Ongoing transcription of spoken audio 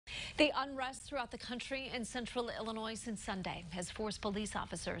The unrest throughout the country in central Illinois since Sunday has forced police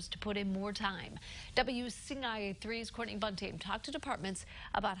officers to put in more time. WCIA3's Courtney Bunting talked to departments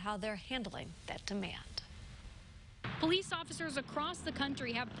about how they're handling that demand. Police officers across the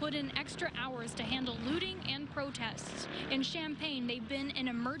country have put in extra hours to handle looting and protests. In Champaign, they've been in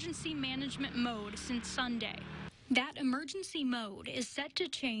emergency management mode since Sunday. That emergency mode is set to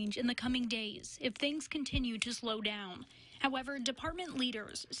change in the coming days if things continue to slow down. However, department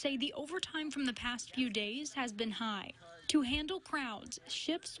leaders say the overtime from the past few days has been high. To handle crowds,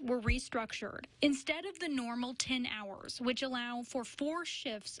 shifts were restructured. Instead of the normal 10 hours, which allow for 4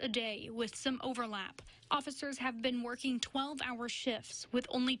 shifts a day with some overlap, officers have been working 12-hour shifts with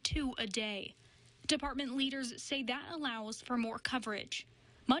only 2 a day. Department leaders say that allows for more coverage.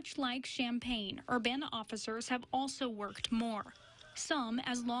 Much like Champaign, Urbana officers have also worked more, some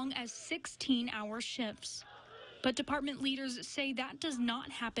as long as 16-hour shifts. But department leaders say that does not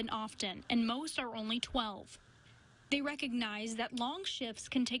happen often, and most are only 12. They recognize that long shifts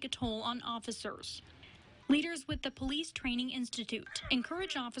can take a toll on officers. Leaders with the Police Training Institute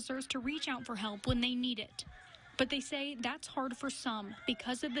encourage officers to reach out for help when they need it. But they say that's hard for some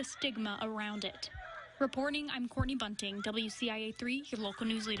because of the stigma around it. Reporting, I'm Courtney Bunting, WCIA3, your local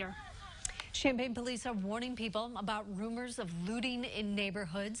news leader. Champaign police are warning people about rumors of looting in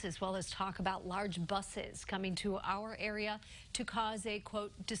neighborhoods, as well as talk about large buses coming to our area to cause a,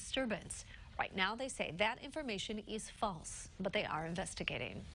 quote, disturbance. Right now, they say that information is false, but they are investigating.